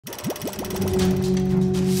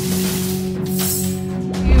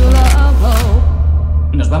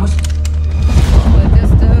¿Nos vamos?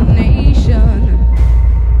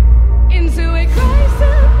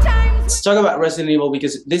 Let's talk about Resident Evil,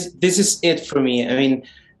 because this is it for me. I mean,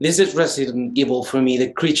 this is Resident Evil for me.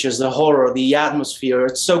 The creatures, the horror, the atmosphere.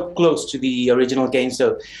 It's so close to the original game.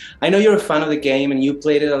 So I know you're a fan of the game and you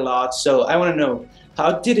played it a lot. So I want to know,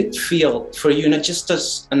 how did it feel for you, not just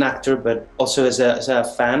as an actor, but also as a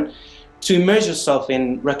fan, to immerse yourself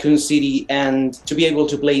in Raccoon City and to be able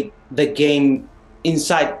to play the game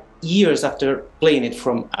inside years after playing it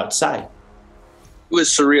from outside? It was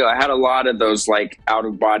surreal. I had a lot of those like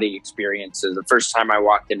out-of-body experiences. The first time I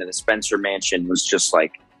walked into the Spencer Mansion was just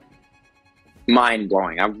like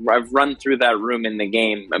mind-blowing. I've run through that room in the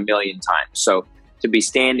game a million times. So to be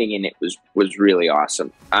standing in it was really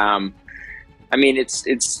awesome. I mean,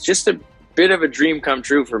 it's just a bit of a dream come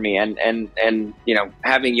true for me. And you know,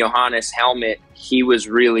 having Johannes Helmet, he was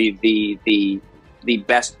really the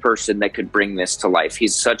best person that could bring this to life.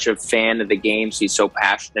 He's such a fan of the games. He's so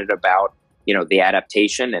passionate about, you know, the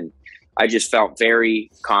adaptation, and I just felt very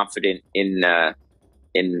confident in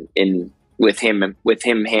with him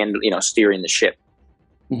steering the ship.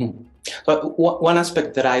 Mm-hmm. But one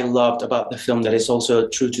aspect that I loved about the film that is also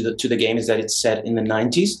true to the game is that it's set in the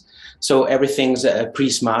 90s. So everything's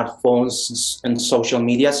pre-smartphones and social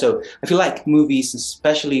media. So I feel like movies,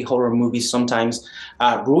 especially horror movies, sometimes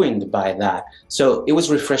are ruined by that. So it was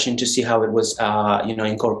refreshing to see how it was,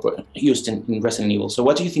 used in Resident Evil. So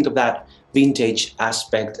what do you think of that vintage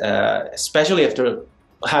aspect, especially after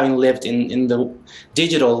having lived in the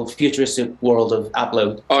digital futuristic world of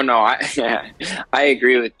upload? Oh no, I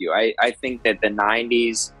agree with you. I think that the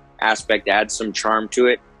 90s aspect adds some charm to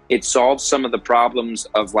it. It solves some of the problems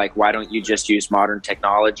of like, why don't you just use modern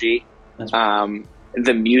technology? Right.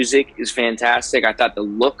 The music is fantastic. I thought the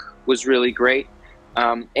look was really great.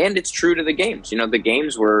 And it's true to the games. You know, the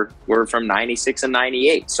games were from 96 and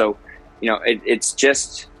 98. So, you know, it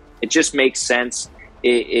just makes sense.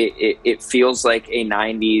 It feels like a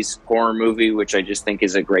 90s horror movie, which I just think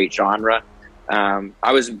is a great genre.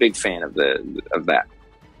 I was a big fan of that.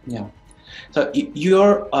 Yeah. So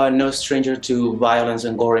you're no stranger to violence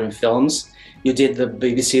and gore in films. You did The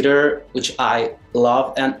Babysitter, which I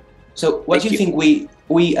love. And so what do you think we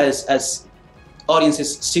as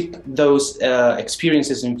audiences seek those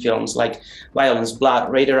experiences in films, like violence,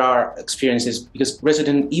 blood, rated R experiences? Because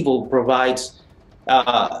Resident Evil provides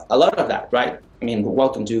a lot of that, right? I mean,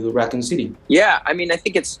 welcome to Raccoon City. Yeah, I mean, I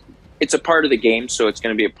think it's a part of the game, so it's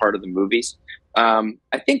going to be a part of the movies.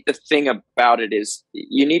 I think the thing about it is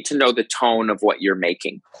you need to know the tone of what you're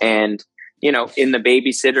making. And, you know, in The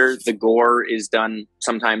Babysitter, the gore is done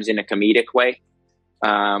sometimes in a comedic way.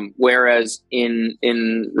 Whereas in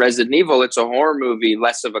Resident Evil, it's a horror movie,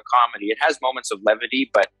 less of a comedy. It has moments of levity,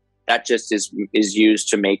 but that just is used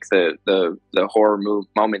to make the horror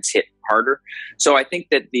moments hit harder. So I think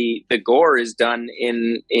that the gore is done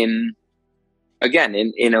in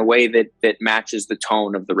a way that matches the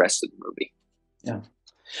tone of the rest of the movie. Yeah.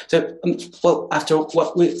 So, well, after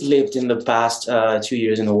what we've lived in the past 2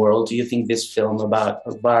 years in the world, do you think this film about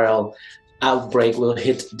a viral outbreak will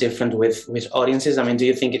hit different with audiences? I mean, do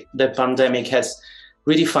you think the pandemic has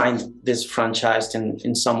redefined this franchise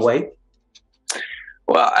in some way?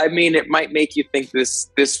 Well, I mean, it might make you think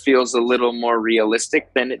this feels a little more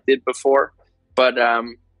realistic than it did before. But,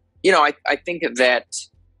 you know, I think that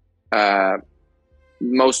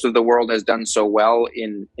most of the world has done so well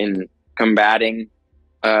in combating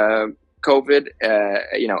COVID.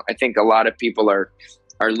 You know, I think a lot of people are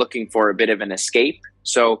looking for a bit of an escape.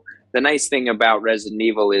 So the nice thing about Resident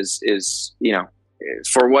Evil is, you know,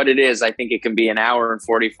 for what it is, I think it can be an hour and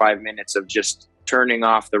 45 minutes of just turning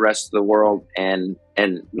off the rest of the world and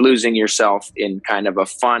losing yourself in kind of a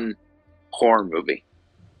fun horror movie.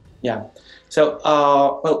 Yeah. So,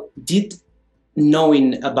 well, did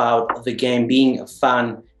knowing about the game, being a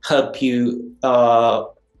fan, help you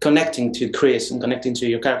connecting to Chris and connecting to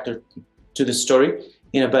your character, to the story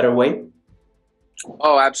in a better way?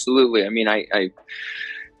 Oh, absolutely. I mean, I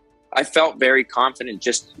felt very confident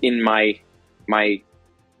just in my, you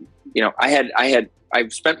know,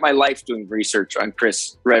 I've spent my life doing research on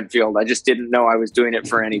Chris Redfield. I just didn't know I was doing it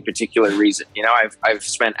for any particular reason. You know, I've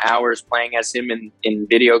spent hours playing as him in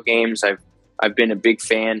video games. I've been a big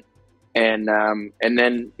fan, and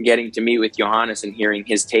then getting to meet with Johannes and hearing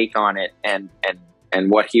his take on it and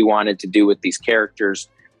what he wanted to do with these characters,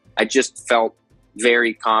 I just felt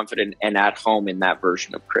very confident and at home in that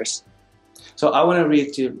version of Chris. So I want to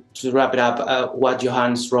read, to wrap it up, what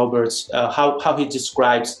Johannes Roberts, how he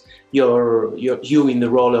describes you in the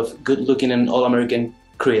role of good-looking and all-American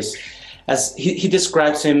Chris. as he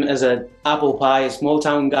describes him as an apple pie, a small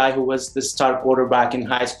town guy who was the star quarterback in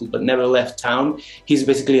high school but never left town. He's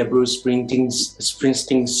basically a Bruce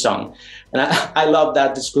Springsteen son. And I love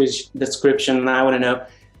that description, and I want to know,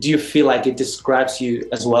 do you feel like it describes you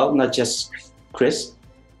as well, not just Chris?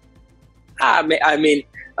 I mean,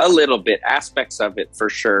 a little bit, aspects of it for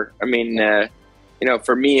sure. I mean, you know,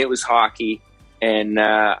 for me, it was hockey, and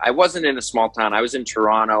I wasn't in a small town. I was in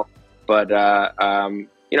Toronto, but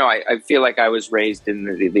you know, I feel like I was raised in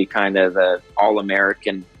the kind of the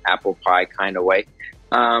all-American apple pie kind of way.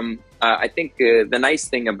 I think the nice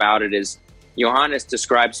thing about it is Johannes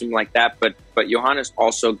describes him like that, but Johannes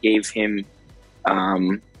also gave him,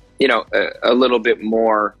 you know, a little bit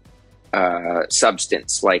more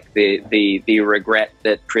substance, like the regret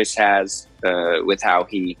that Chris has with how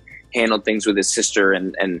he handled things with his sister,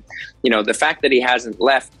 and you know, the fact that he hasn't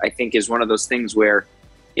left, I think, is one of those things where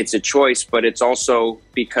it's a choice, but it's also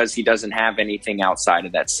because he doesn't have anything outside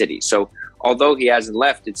of that city. So although he hasn't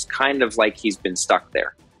left, it's kind of like he's been stuck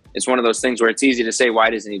there. It's one of those things where it's easy to say, why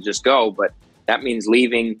doesn't he just go? But that means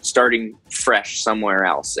leaving, starting fresh somewhere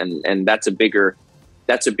else, and that's a bigger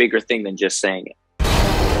thing than just saying it.